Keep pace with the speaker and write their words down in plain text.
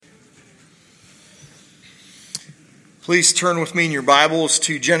Please turn with me in your Bibles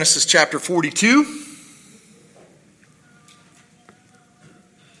to Genesis chapter 42.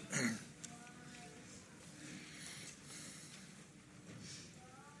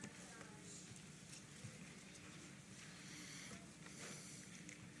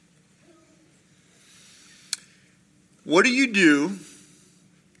 What do you do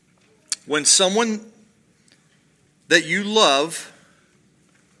when someone that you love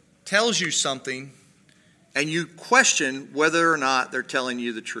tells you something and you question whether or not they're telling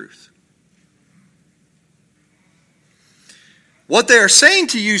you the truth? What they are saying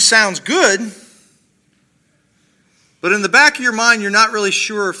to you sounds good, but in the back of your mind, you're not really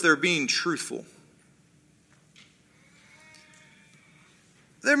sure if they're being truthful.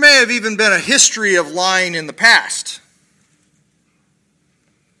 There may have even been a history of lying in the past.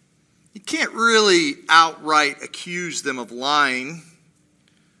 You can't really outright accuse them of lying,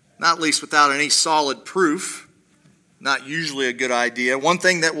 not least without any solid proof. Not usually a good idea. One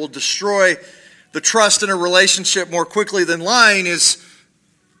thing that will destroy the trust in a relationship more quickly than lying is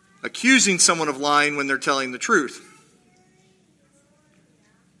accusing someone of lying when they're telling the truth.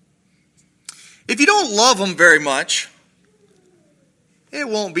 If you don't love them very much, it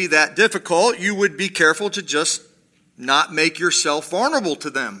won't be that difficult. You would be careful to just not make yourself vulnerable to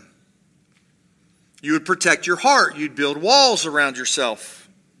them. You would protect your heart. You'd build walls around yourself.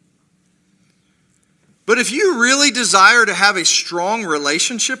 But if you really desire to have a strong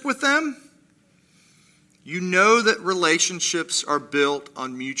relationship with them, you know that relationships are built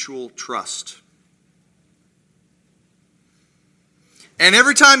on mutual trust. And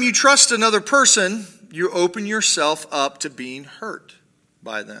every time you trust another person, you open yourself up to being hurt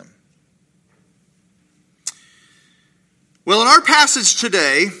by them. Well, in our passage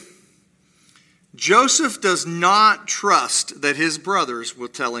today, Joseph does not trust that his brothers will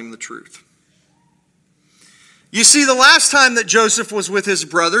tell him the truth. You see, the last time that Joseph was with his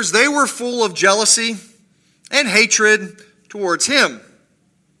brothers, they were full of jealousy and hatred towards him.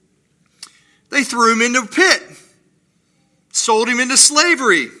 They threw him into a pit, sold him into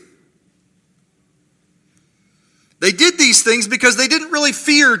slavery. They did these things because they didn't really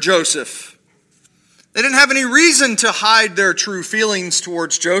fear Joseph. They didn't have any reason to hide their true feelings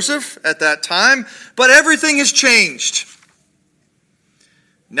towards Joseph at that time, but everything has changed.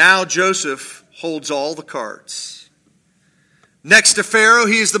 Now Joseph holds all the cards. Next to Pharaoh,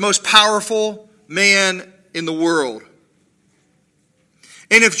 he is the most powerful man in the world.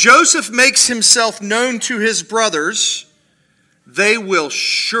 And if Joseph makes himself known to his brothers, they will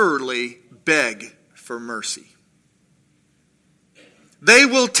surely beg for mercy. They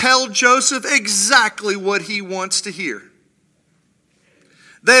will tell Joseph exactly what he wants to hear.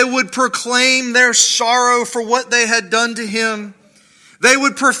 They would proclaim their sorrow for what they had done to him. They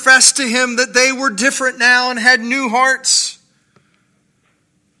would profess to him that they were different now and had new hearts.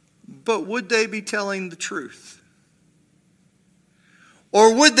 But would they be telling the truth?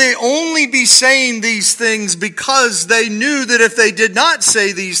 Or would they only be saying these things because they knew that if they did not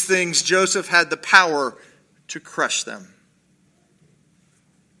say these things, Joseph had the power to crush them?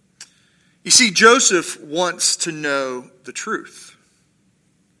 You see, Joseph wants to know the truth.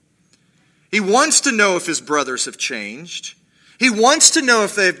 He wants to know if his brothers have changed. He wants to know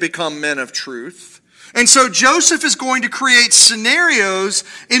if they've become men of truth. And so Joseph is going to create scenarios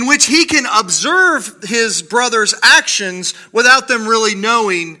in which he can observe his brother's actions without them really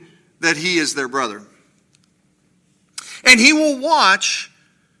knowing that he is their brother. And he will watch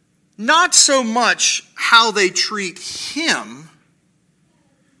not so much how they treat him,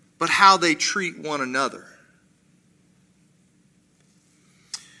 but how they treat one another.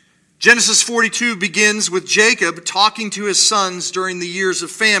 Genesis 42 begins with Jacob talking to his sons during the years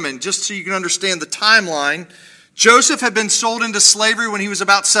of famine. Just so you can understand the timeline, Joseph had been sold into slavery when he was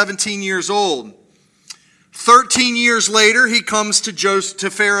about 17 years old. 13 years later, he comes to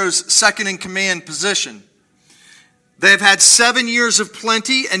Pharaoh's second-in-command position. They've had 7 years of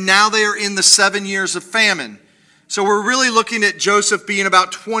plenty, and now they are in the 7 years of famine. So we're really looking at Joseph being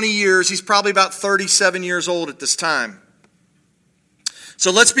about 20 years. He's probably about 37 years old at this time. So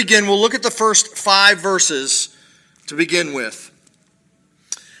let's begin. We'll look at the first 5 verses to begin with.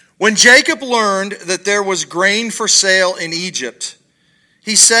 When Jacob learned that there was grain for sale in Egypt,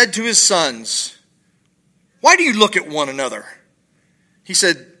 he said to his sons, "Why do you look at one another?" He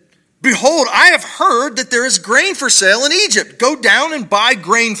said, "Behold, I have heard that there is grain for sale in Egypt. Go down and buy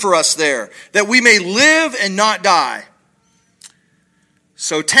grain for us there, that we may live and not die."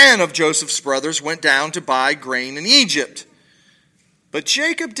 So 10 of Joseph's brothers went down to buy grain in Egypt. But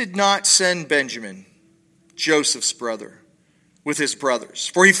Jacob did not send Benjamin, Joseph's brother, with his brothers,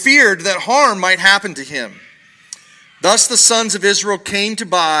 for he feared that harm might happen to him. Thus the sons of Israel came to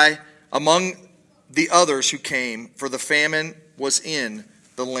buy among the others who came, for the famine was in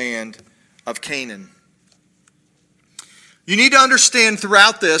the land of Canaan. You need to understand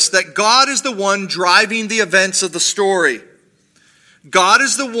throughout this that God is the one driving the events of the story. God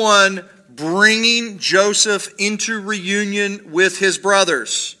is the one bringing Joseph into reunion with his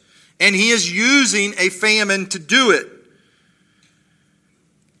brothers. And he is using a famine to do it.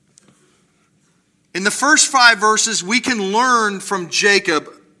 In the first 5 verses, we can learn from Jacob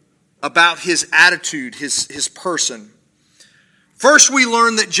about his attitude, his person. First, we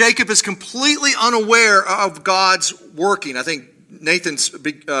learn that Jacob is completely unaware of God's working. I think Nathan's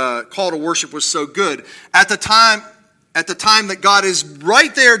call to worship was so good. At the time that God is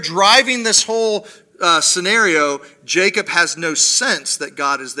right there driving this whole scenario, Jacob has no sense that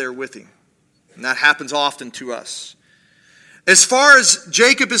God is there with him. And that happens often to us. As far as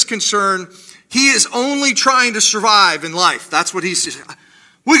Jacob is concerned, he is only trying to survive in life. That's what he's saying.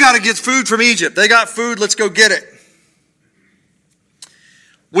 We got to get food from Egypt. They got food, let's go get it.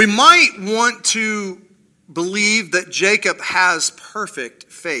 We might want to believe that Jacob has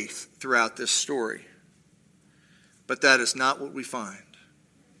perfect faith throughout this story. But that is not what we find.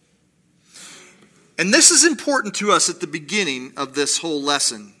 And this is important to us at the beginning of this whole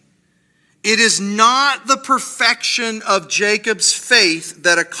lesson. It is not the perfection of Jacob's faith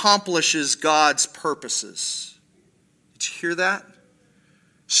that accomplishes God's purposes. Did you hear that?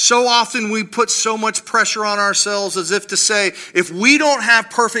 So often we put so much pressure on ourselves as if to say, if we don't have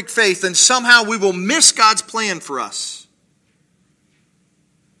perfect faith, then somehow we will miss God's plan for us.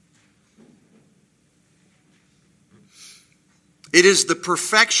 It is the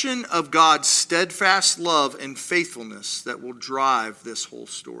perfection of God's steadfast love and faithfulness that will drive this whole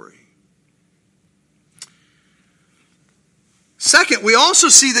story. Second, we also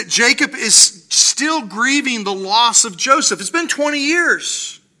see that Jacob is still grieving the loss of Joseph. It's been 20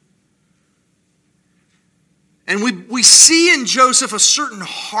 years. And we see in Joseph a certain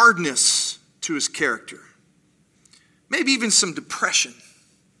hardness to his character. Maybe even some depression.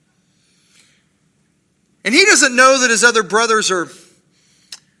 And he doesn't know that his other brothers are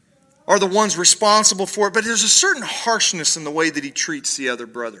the ones responsible for it, but there's a certain harshness in the way that he treats the other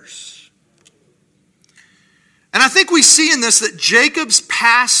brothers. And I think we see in this that Jacob's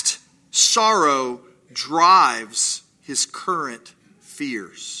past sorrow drives his current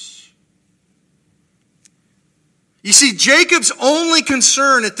fears. You see, Jacob's only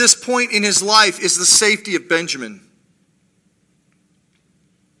concern at this point in his life is the safety of Benjamin.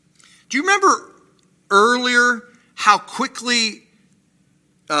 Do you remember earlier how quickly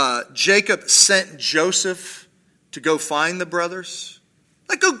Jacob sent Joseph to go find the brothers?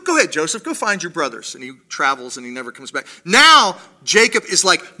 Like, go ahead, Joseph, go find your brothers. And he travels and he never comes back. Now, Jacob is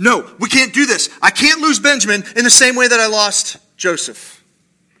like, no, we can't do this. I can't lose Benjamin in the same way that I lost Joseph.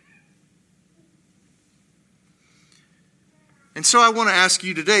 And so I want to ask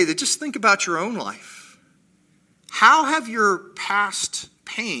you today to just think about your own life. How have your past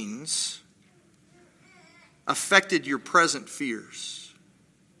pains affected your present fears?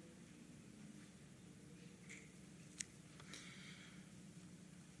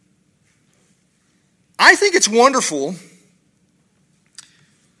 I think it's wonderful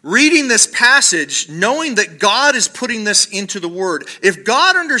reading this passage, knowing that God is putting this into the Word. If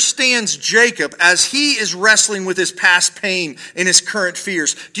God understands Jacob as he is wrestling with his past pain and his current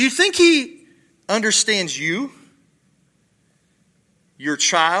fears, do you think he understands you, your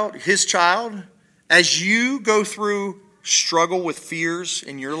child, his child, as you go through struggle with fears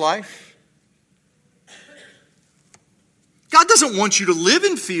in your life? God doesn't want you to live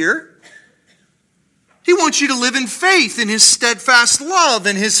in fear. He wants you to live in faith in his steadfast love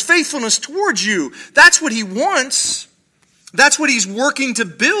and his faithfulness towards you. That's what he wants. That's what he's working to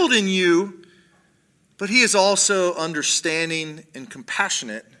build in you. But he is also understanding and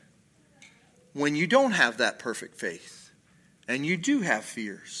compassionate when you don't have that perfect faith and you do have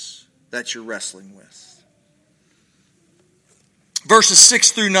fears that you're wrestling with. Verses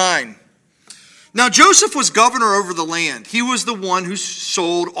 6 through 9. Now Joseph was governor over the land. He was the one who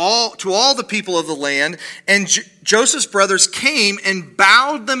sold to all the people of the land. And Joseph's brothers came and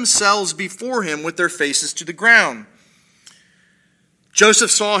bowed themselves before him with their faces to the ground.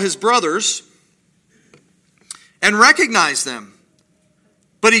 Joseph saw his brothers and recognized them.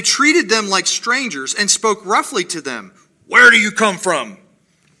 But he treated them like strangers and spoke roughly to them. "Where do you come from?"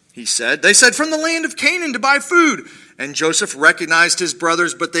 he said. They said, "From the land of Canaan to buy food." And Joseph recognized his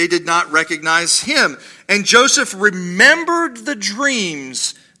brothers, but they did not recognize him. And Joseph remembered the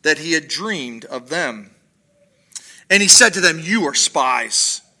dreams that he had dreamed of them. And he said to them, "You are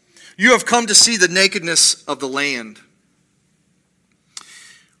spies. You have come to see the nakedness of the land."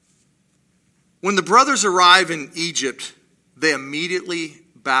 When the brothers arrive in Egypt, they immediately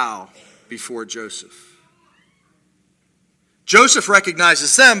bow before Joseph. Joseph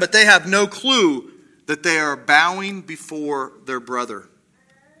recognizes them, but they have no clue that they are bowing before their brother.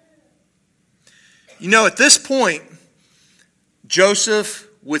 You know, at this point, Joseph,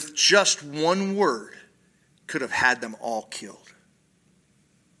 with just one word, could have had them all killed.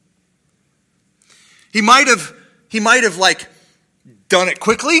 He might have done it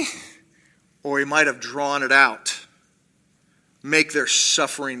quickly, or he might have drawn it out, make their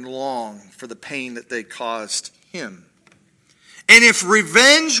suffering long for the pain that they caused him. And if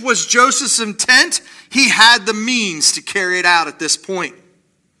revenge was Joseph's intent, he had the means to carry it out at this point.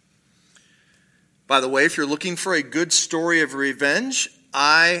 By the way, if you're looking for a good story of revenge,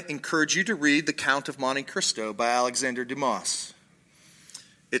 I encourage you to read The Count of Monte Cristo by Alexander Dumas.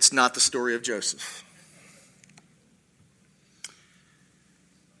 It's not the story of Joseph.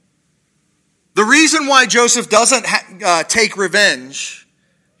 The reason why Joseph doesn't take revenge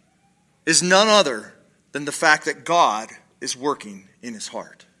is none other than the fact that God is working in his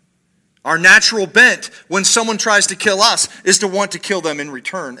heart. Our natural bent when someone tries to kill us is to want to kill them in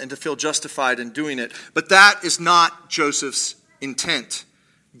return and to feel justified in doing it. But that is not Joseph's intent.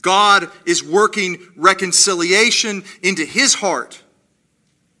 God is working reconciliation into his heart.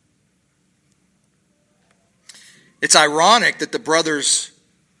 It's ironic that the brothers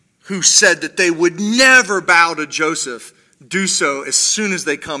who said that they would never bow to Joseph do so as soon as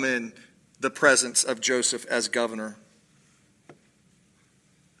they come in the presence of Joseph as governor.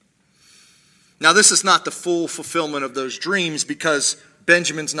 Now, this is not the full fulfillment of those dreams because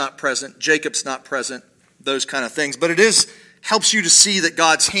Benjamin's not present, Jacob's not present, those kind of things. But it helps you to see that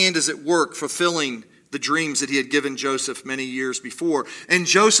God's hand is at work fulfilling the dreams that he had given Joseph many years before. And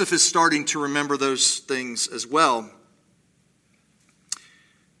Joseph is starting to remember those things as well.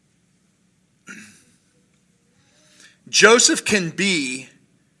 Joseph can be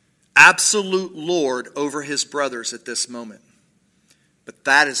absolute Lord over his brothers at this moment. But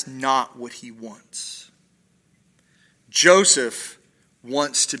that is not what he wants. Joseph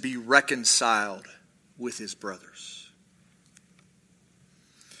wants to be reconciled with his brothers.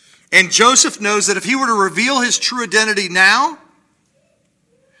 And Joseph knows that if he were to reveal his true identity now,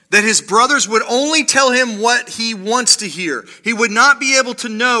 that his brothers would only tell him what he wants to hear. He would not be able to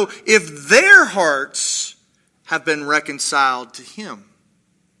know if their hearts have been reconciled to him,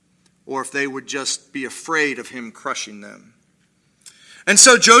 or if they would just be afraid of him crushing them. And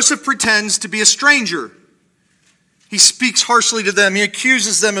so Joseph pretends to be a stranger. He speaks harshly to them. He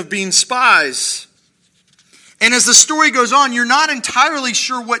accuses them of being spies. And as the story goes on, you're not entirely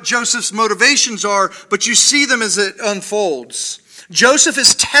sure what Joseph's motivations are, but you see them as it unfolds. Joseph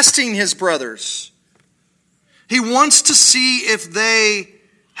is testing his brothers. He wants to see if they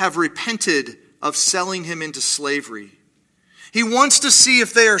have repented of selling him into slavery. He wants to see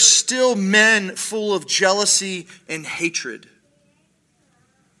if they are still men full of jealousy and hatred.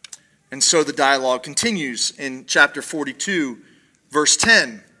 And so the dialogue continues in chapter 42, verse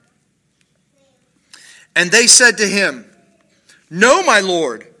 10. And they said to him, "No, my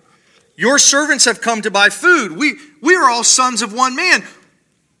lord, your servants have come to buy food. We are all sons of one man.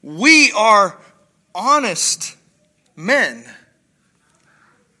 We are honest men.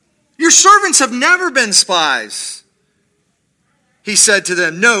 Your servants have never been spies." He said to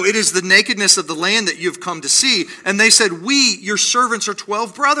them, "No, it is the nakedness of the land that you have come to see." And they said, "We, your servants, are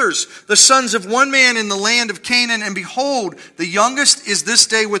 12 brothers, the sons of one man in the land of Canaan. And behold, the youngest is this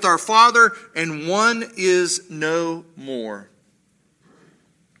day with our father, and one is no more."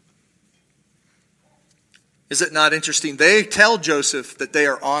 Is it not interesting? They tell Joseph that they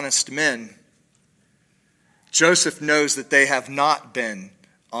are honest men. Joseph knows that they have not been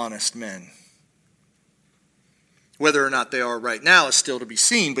honest men. Whether or not they are right now is still to be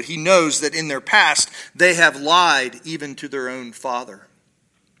seen, but he knows that in their past they have lied even to their own father.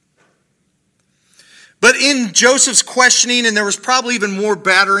 But in Joseph's questioning, and there was probably even more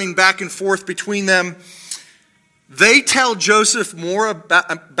battering back and forth between them, they tell Joseph more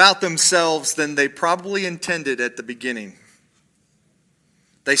about themselves than they probably intended at the beginning.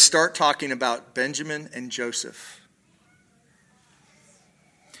 They start talking about Benjamin and Joseph.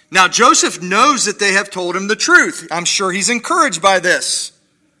 Now, Joseph knows that they have told him the truth. I'm sure he's encouraged by this.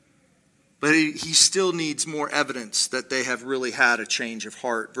 But he still needs more evidence that they have really had a change of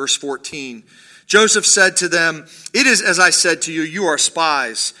heart. Verse 14, Joseph said to them, "It is as I said to you, you are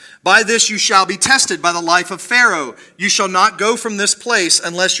spies. By this you shall be tested by the life of Pharaoh. You shall not go from this place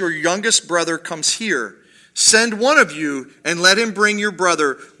unless your youngest brother comes here. Send one of you and let him bring your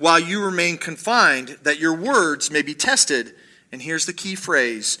brother while you remain confined, that your words may be tested." And here's the key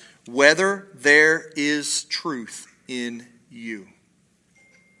phrase: whether there is truth in you.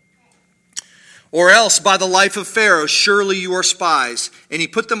 Or else, by the life of Pharaoh, surely you are spies. And he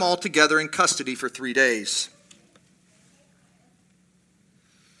put them all together in custody for 3 days.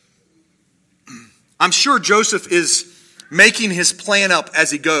 I'm sure Joseph is making his plan up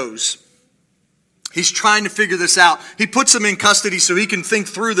as he goes. He's trying to figure this out. He puts them in custody so he can think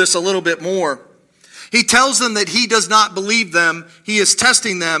through this a little bit more. He tells them that he does not believe them. He is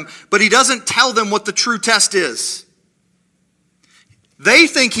testing them, but he doesn't tell them what the true test is. They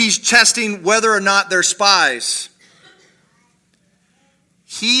think he's testing whether or not they're spies.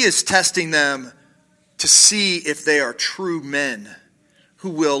 He is testing them to see if they are true men who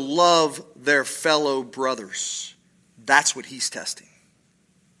will love their fellow brothers. That's what he's testing.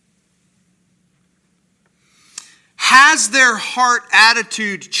 Has their heart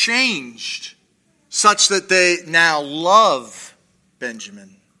attitude changed such that they now love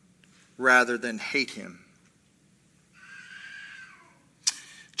Benjamin rather than hate him?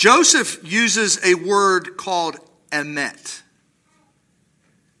 Joseph uses a word called emet.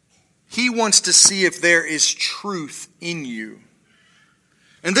 He wants to see if there is truth in you.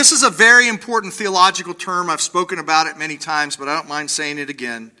 And this is a very important theological term. I've spoken about it many times, but I don't mind saying it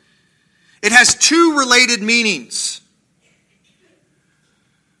again. It has 2 related meanings.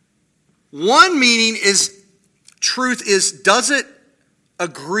 One meaning is, truth is, does it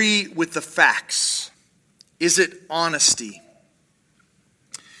agree with the facts? Is it honesty?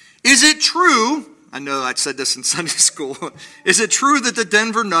 Is it true, I know I said this in Sunday school, is it true that the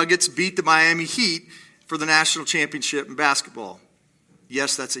Denver Nuggets beat the Miami Heat for the national championship in basketball?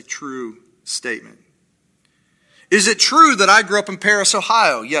 Yes, that's a true statement. Is it true that I grew up in Paris,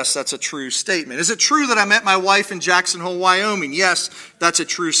 Ohio? Yes, that's a true statement. Is it true that I met my wife in Jackson Hole, Wyoming? Yes, that's a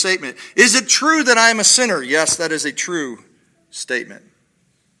true statement. Is it true that I am a sinner? Yes, that is a true statement.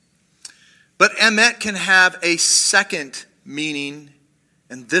 But emet can have a second meaning,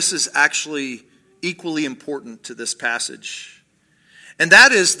 and this is actually equally important to this passage. And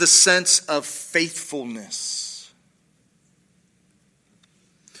that is the sense of faithfulness.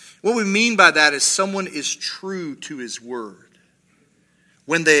 What we mean by that is someone is true to his word.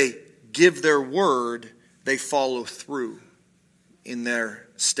 When they give their word, they follow through in their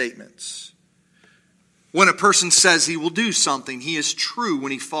statements. When a person says he will do something, he is true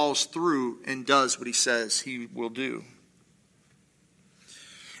when he follows through and does what he says he will do.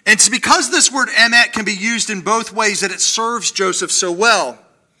 And it's because this word emet can be used in both ways that it serves Joseph so well.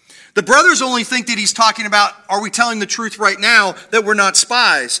 The brothers only think that he's talking about, are we telling the truth right now that we're not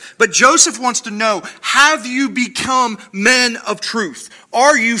spies? But Joseph wants to know, have you become men of truth?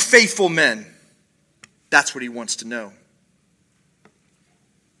 Are you faithful men? That's what he wants to know.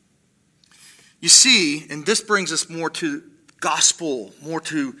 You see, and this brings us more to gospel, more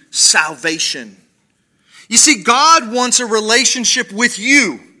to salvation. You see, God wants a relationship with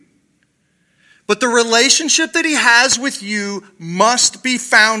you. But the relationship that he has with you must be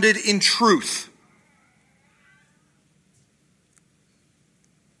founded in truth.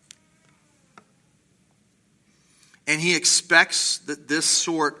 And he expects that this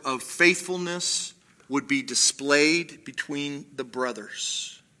sort of faithfulness would be displayed between the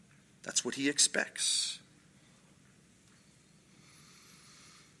brothers. That's what he expects.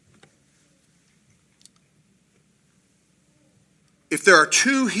 If there are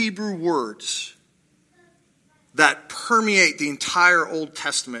 2 Hebrew words that permeate the entire Old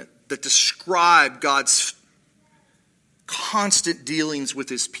Testament that describe God's constant dealings with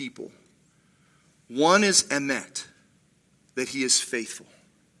his people, one is emet, that he is faithful.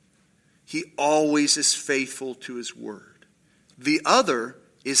 He always is faithful to his word. The other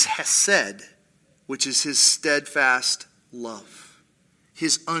is hesed, which is his steadfast love,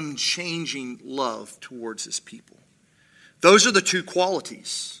 his unchanging love towards his people. Those are the 2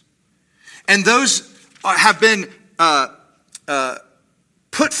 qualities. And those have been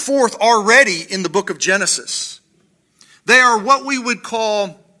put forth already in the book of Genesis. They are what we would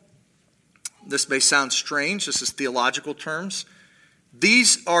call, this may sound strange, this is theological terms.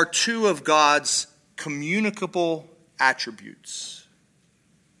 These are 2 of God's communicable attributes.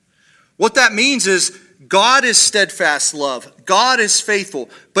 What that means is God is steadfast love. God is faithful.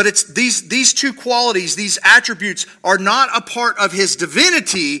 But it's these 2 qualities, these attributes, are not a part of his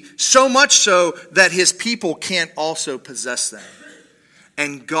divinity, so much so that his people can't also possess them.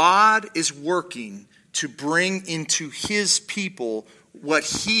 And God is working to bring into his people what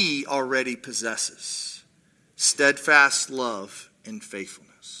he already possesses: steadfast love and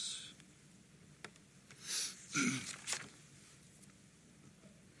faithfulness.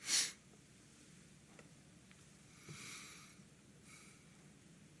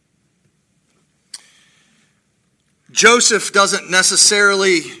 Joseph doesn't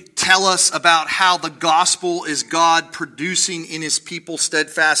necessarily tell us about how the gospel is God producing in his people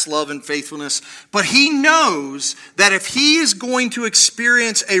steadfast love and faithfulness, but he knows that if he is going to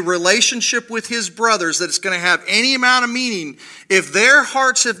experience a relationship with his brothers that it's going to have any amount of meaning, if their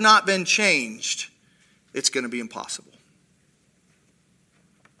hearts have not been changed, it's going to be impossible.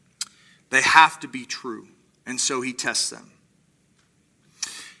 They have to be true, and so he tests them.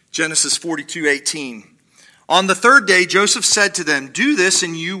 Genesis 42:18. On the third day, Joseph said to them, "Do this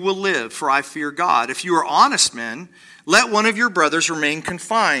and you will live, for I fear God. If you are honest men, let one of your brothers remain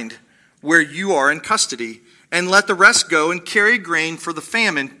confined where you are in custody, and let the rest go and carry grain for the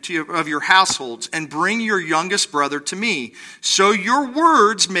famine of your households, and bring your youngest brother to me, so your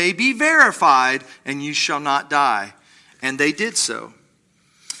words may be verified, and you shall not die." And they did so.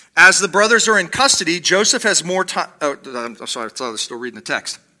 As the brothers are in custody, Joseph has more time. I'm sorry, I thought I was still reading the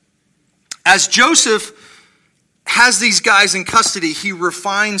text. As Joseph has these guys in custody, he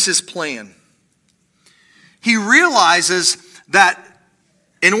refines his plan. He realizes that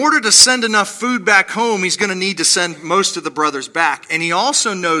in order to send enough food back home, he's going to need to send most of the brothers back. And he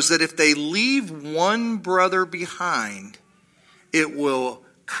also knows that if they leave one brother behind, it will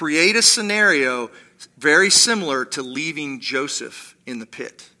create a scenario very similar to leaving Joseph in the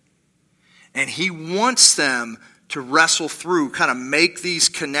pit. And he wants them to wrestle through, kind of make these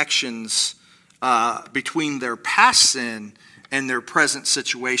connections between their past sin and their present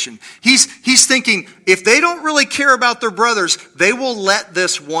situation. He's thinking, if they don't really care about their brothers, they will let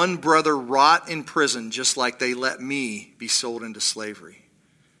this one brother rot in prison just like they let me be sold into slavery.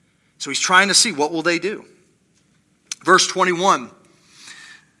 So he's trying to see, what will they do? Verse 21.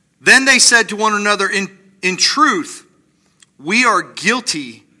 Then they said to one another, in truth, we are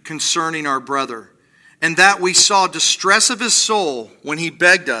guilty concerning our brother, and that we saw distress of his soul when he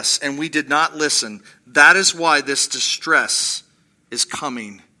begged us, and we did not listen. That is why this distress is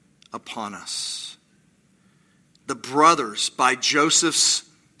coming upon us. The brothers, by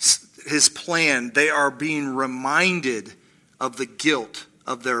his plan, they are being reminded of the guilt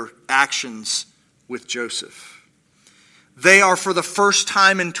of their actions with Joseph. They are, for the first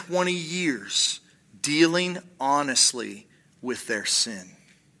time in 20 years, dealing honestly with their sin.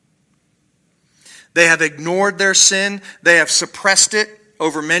 They have ignored their sin. They have suppressed it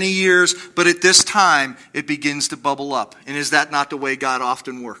over many years. But at this time, it begins to bubble up. And is that not the way God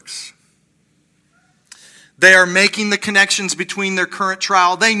often works? They are making the connections between their current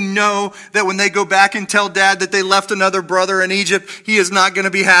trial. They know that when they go back and tell Dad that they left another brother in Egypt, he is not going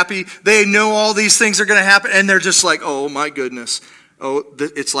to be happy. They know all these things are going to happen. And they're just like, oh my goodness. Oh,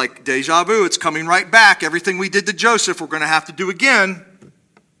 it's like deja vu. It's coming right back. Everything we did to Joseph, we're going to have to do again.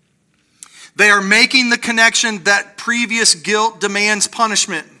 They are making the connection that previous guilt demands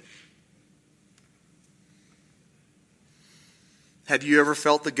punishment. Have you ever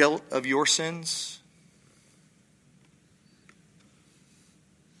felt the guilt of your sins?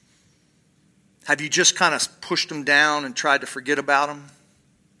 Have you just kind of pushed them down and tried to forget about them?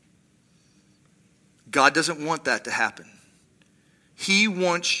 God doesn't want that to happen. He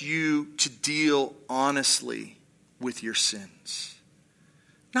wants you to deal honestly with your sins.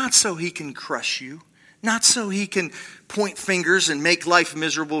 Not so he can crush you, not so he can point fingers and make life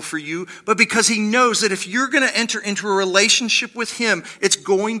miserable for you, but because he knows that if you're going to enter into a relationship with him, it's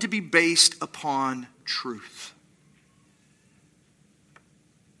going to be based upon truth.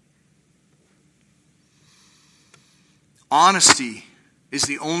 Honesty is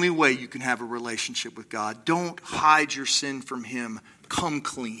the only way you can have a relationship with God. Don't hide your sin from him. Come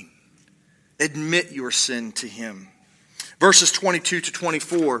clean. Admit your sin to him. Verses 22 to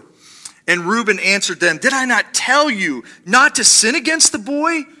 24. And Reuben answered them, "Did I not tell you not to sin against the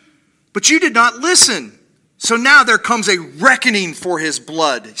boy? But you did not listen. So now there comes a reckoning for his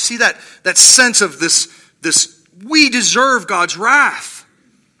blood." See that sense of this we deserve God's wrath.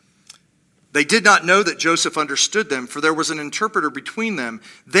 They did not know that Joseph understood them, for there was an interpreter between them.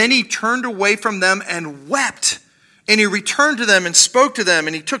 Then he turned away from them and wept. And he returned to them and spoke to them,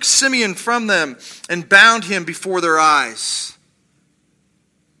 and he took Simeon from them and bound him before their eyes.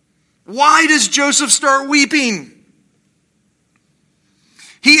 Why does Joseph start weeping?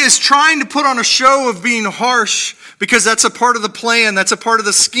 He is trying to put on a show of being harsh because that's a part of the plan. That's a part of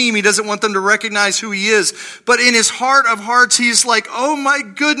the scheme. He doesn't want them to recognize who he is. But in his heart of hearts, he's like, oh my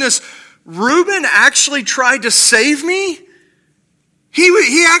goodness, Reuben actually tried to save me?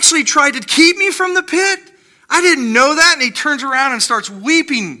 He actually tried to keep me from the pit? I didn't know that. And he turns around and starts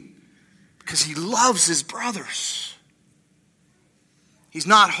weeping because he loves his brothers. He's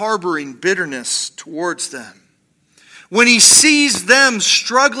not harboring bitterness towards them. When he sees them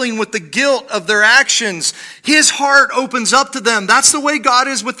struggling with the guilt of their actions, his heart opens up to them. That's the way God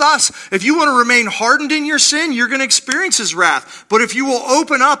is with us. If you want to remain hardened in your sin, you're going to experience his wrath. But if you will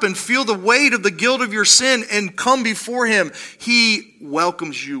open up and feel the weight of the guilt of your sin and come before him, he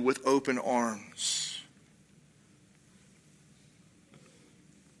welcomes you with open arms.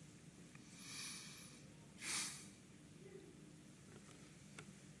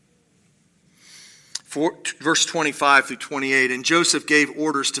 Verse 25 through 28, and Joseph gave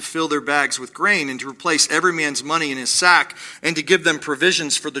orders to fill their bags with grain and to replace every man's money in his sack and to give them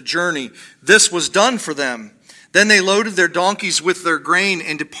provisions for the journey. This was done for them. Then they loaded their donkeys with their grain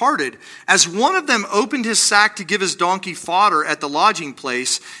and departed. As one of them opened his sack to give his donkey fodder at the lodging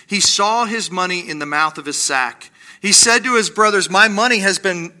place, he saw his money in the mouth of his sack. He said to his brothers, "My money has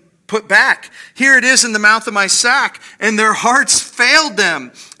been put back. Here it is in the mouth of my sack." And their hearts failed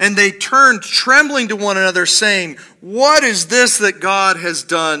them, and they turned trembling to one another, saying, "What is this that God has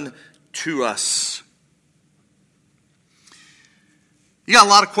done to us?" You got a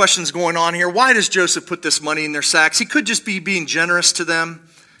lot of questions going on here. Why does Joseph put this money in their sacks? He could just be being generous to them.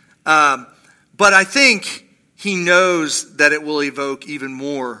 But I think he knows that it will evoke even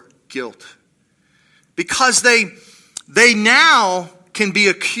more guilt. Because they now can be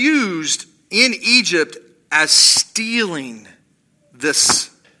accused in Egypt as stealing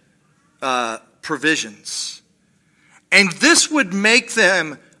this provisions. And this would make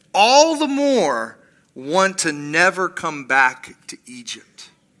them all the more want to never come back to Egypt.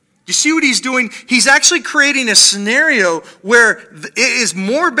 You see what he's doing? He's actually creating a scenario where it is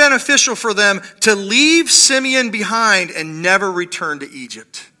more beneficial for them to leave Simeon behind and never return to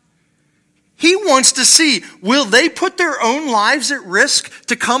Egypt. He wants to see, will they put their own lives at risk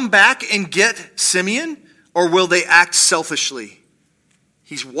to come back and get Simeon? Or will they act selfishly?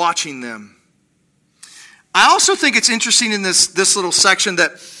 He's watching them. I also think it's interesting in this little section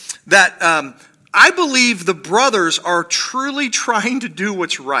that I believe the brothers are truly trying to do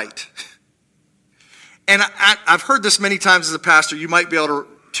what's right. And I've heard this many times as a pastor. You might be able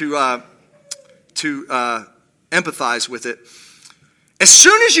to empathize with it. As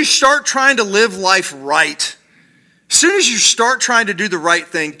soon as you start trying to live life right, as soon as you start trying to do the right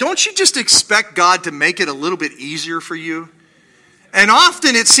thing, don't you just expect God to make it a little bit easier for you? And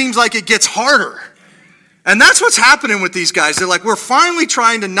often it seems like it gets harder. And that's what's happening with these guys. They're like, we're finally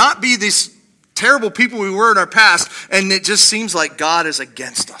trying to not be these terrible people we were in our past, and it just seems like God is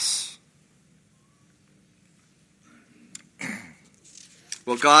against us.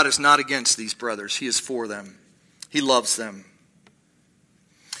 Well, God is not against these brothers. He is for them. He loves them.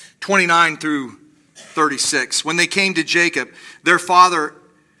 29 through 36. When they came to Jacob, their father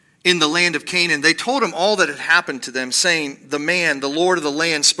in the land of Canaan, they told him all that had happened to them, saying, "The man, the Lord of the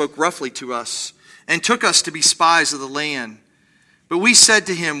land, spoke roughly to us and took us to be spies of the land. But we said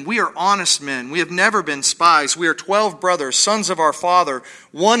to him, 'We are honest men. We have never been spies. We are 12 brothers, sons of our father.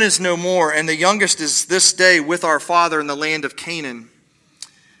 One is no more, and the youngest is this day with our father in the land of Canaan.'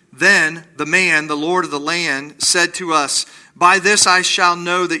 Then the man, the Lord of the land, said to us, 'By this I shall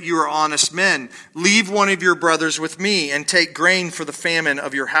know that you are honest men. Leave one of your brothers with me, and take grain for the famine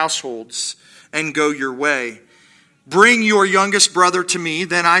of your households, and go your way. Bring your youngest brother to me,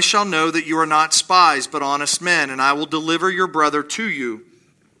 then I shall know that you are not spies, but honest men, and I will deliver your brother to you,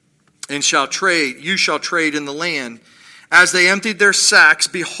 and you shall trade in the land.' As they emptied their sacks,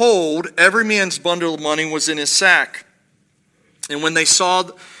 behold, every man's bundle of money was in his sack. And when they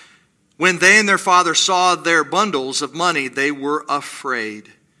and their father saw their bundles of money, they were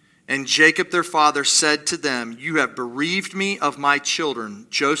afraid. And Jacob their father said to them, 'You have bereaved me of my children.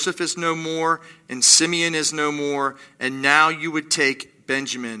 Joseph is no more, and Simeon is no more, and now you would take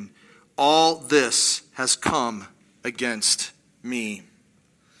Benjamin. All this has come against me.'"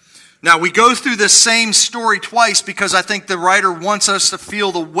 Now, we go through this same story twice because I think the writer wants us to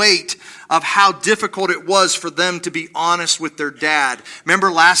feel the weight of how difficult it was for them to be honest with their dad.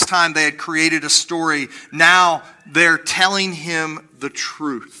 Remember last time they had created a story. Now they're telling him the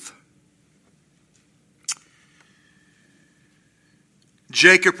truth.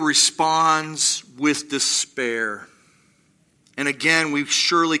 Jacob responds with despair. And again, we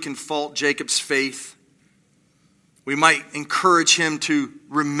surely can fault Jacob's faith. We might encourage him to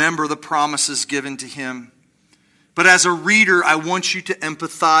remember the promises given to him. But as a reader, I want you to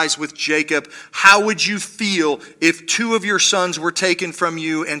empathize with Jacob. How would you feel if 2 of your sons were taken from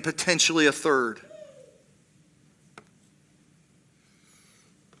you and potentially a third?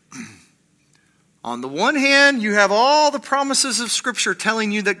 On the one hand, you have all the promises of Scripture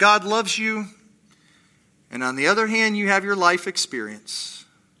telling you that God loves you. And on the other hand, you have your life experience.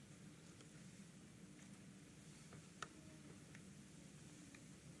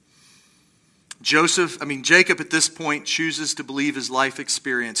 Jacob at this point chooses to believe his life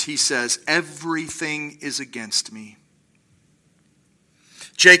experience. He says, everything is against me.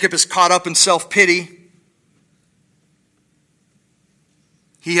 Jacob is caught up in self-pity.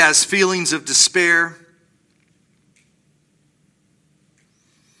 He has feelings of despair.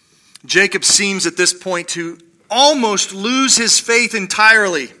 Jacob seems at this point to almost lose his faith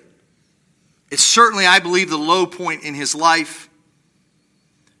entirely. It's certainly, I believe, the low point in his life.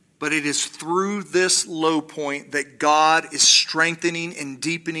 But it is through this low point that God is strengthening and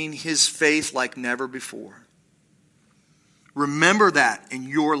deepening his faith like never before. Remember that in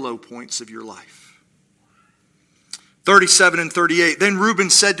your low points of your life. 37 and 38. Then Reuben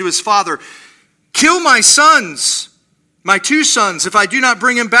said to his father, kill my sons, my two sons, if I do not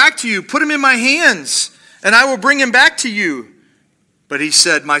bring him back to you. Put him in my hands, and I will bring him back to you. But he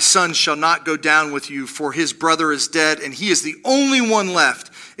said, my son shall not go down with you, for his brother is dead, and he is the only one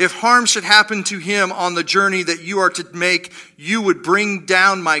left. If harm should happen to him on the journey that you are to make, you would bring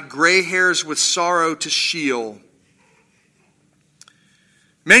down my gray hairs with sorrow to Sheol.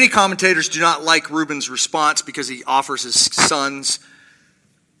 Many commentators do not like Reuben's response because he offers his sons.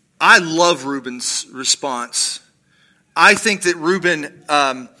 I love Reuben's response. I think that Reuben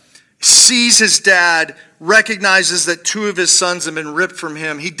sees his dad, recognizes that two of his sons have been ripped from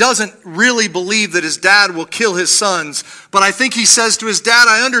him. He doesn't really believe that his dad will kill his sons, but I think he says to his dad,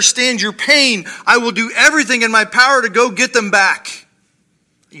 I understand your pain. I will do everything in my power to go get them back.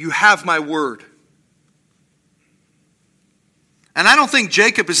 You have my word. And I don't think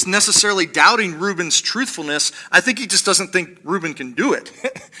Jacob is necessarily doubting Reuben's truthfulness. I think he just doesn't think Reuben can do it.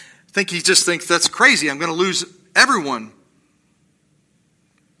 I think he just thinks that's crazy. I'm going to lose everyone.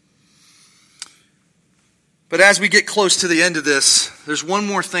 But as we get close to the end of this, there's one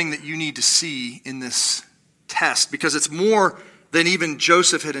more thing that you need to see in this test, because it's more than even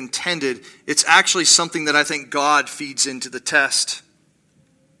Joseph had intended. It's actually something that I think God feeds into the test.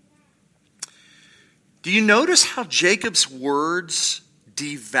 Do you notice how Jacob's words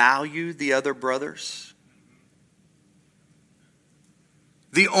devalue the other brothers?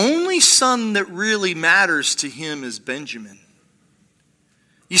 The only son that really matters to him is Benjamin.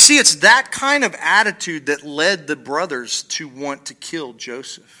 You see, it's that kind of attitude that led the brothers to want to kill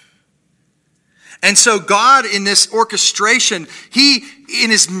Joseph. And so God, in this orchestration, he, in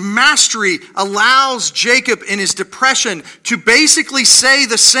his mastery, allows Jacob in his depression to basically say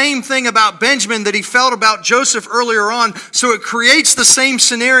the same thing about Benjamin that he felt about Joseph earlier on. So it creates the same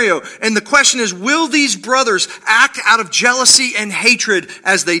scenario. And the question is, will these brothers act out of jealousy and hatred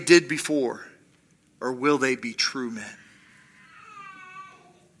as they did before? Or will they be true men?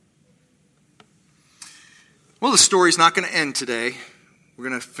 Well, the story's not going to end today. We're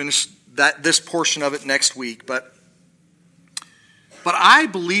going to finish this portion of it next week. But I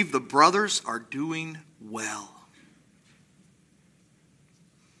believe the brothers are doing well.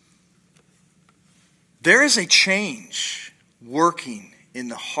 There is a change working in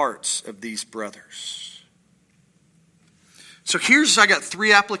the hearts of these brothers. So I got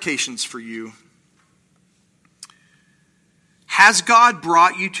 3 applications for you. Has God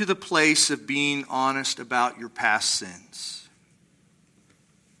brought you to the place of being honest about your past sins?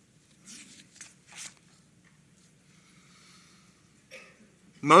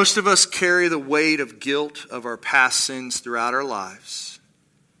 Most of us carry the weight of guilt of our past sins throughout our lives.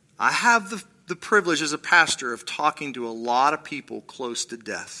 I have the privilege as a pastor of talking to a lot of people close to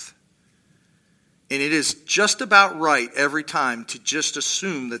death. And it is just about right every time to just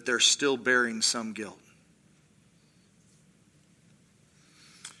assume that they're still bearing some guilt.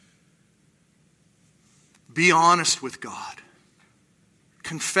 Be honest with God.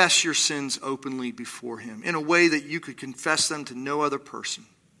 Confess your sins openly before Him in a way that you could confess them to no other person.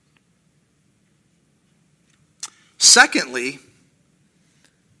 Secondly,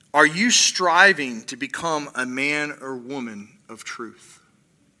 are you striving to become a man or woman of truth?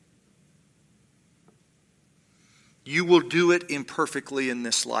 You will do it imperfectly in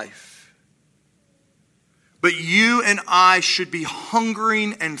this life. But you and I should be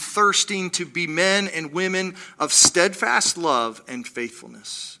hungering and thirsting to be men and women of steadfast love and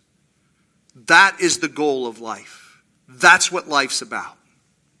faithfulness. That is the goal of life. That's what life's about.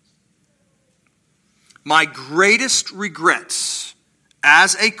 My greatest regrets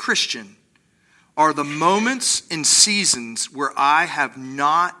as a Christian are the moments and seasons where I have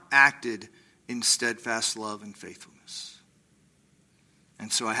not acted in steadfast love and faithfulness.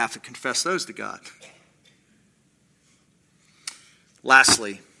 And so I have to confess those to God.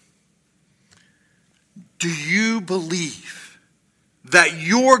 Lastly, do you believe that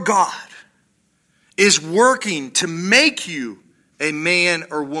your God is working to make you a man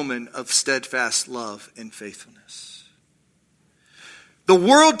or woman of steadfast love and faithfulness. The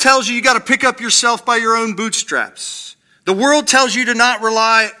world tells you got to pick up yourself by your own bootstraps. The world tells you to not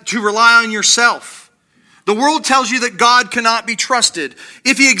rely on yourself. The world tells you that God cannot be trusted.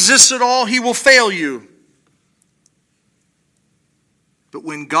 If he exists at all, he will fail you. But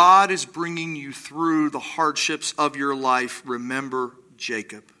when God is bringing you through the hardships of your life, remember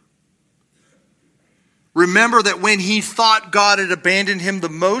Jacob. Remember that when he thought God had abandoned him the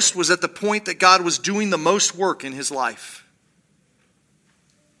most was at the point that God was doing the most work in his life.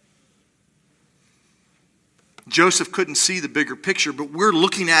 Joseph couldn't see the bigger picture, but we're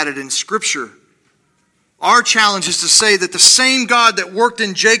looking at it in Scripture. Our challenge is to say that the same God that worked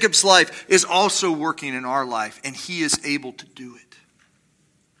in Jacob's life is also working in our life, and he is able to do it.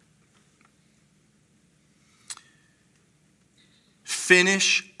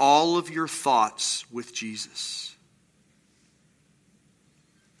 Finish all of your thoughts with Jesus.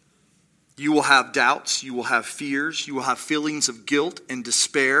 You will have doubts, you will have fears, you will have feelings of guilt and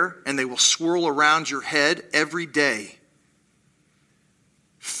despair, and they will swirl around your head every day.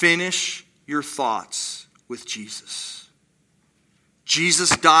 Finish your thoughts with Jesus.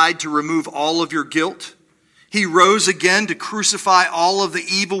 Jesus died to remove all of your guilt. He rose again to crucify all of the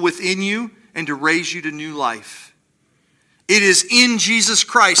evil within you and to raise you to new life. It is in Jesus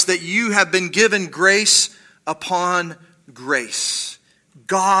Christ that you have been given grace upon grace.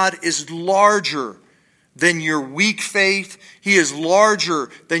 God is larger than your weak faith. He is larger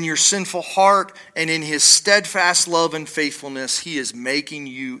than your sinful heart. And in his steadfast love and faithfulness, he is making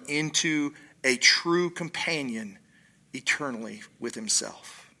you into a true companion eternally with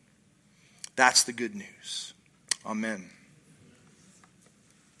himself. That's the good news. Amen.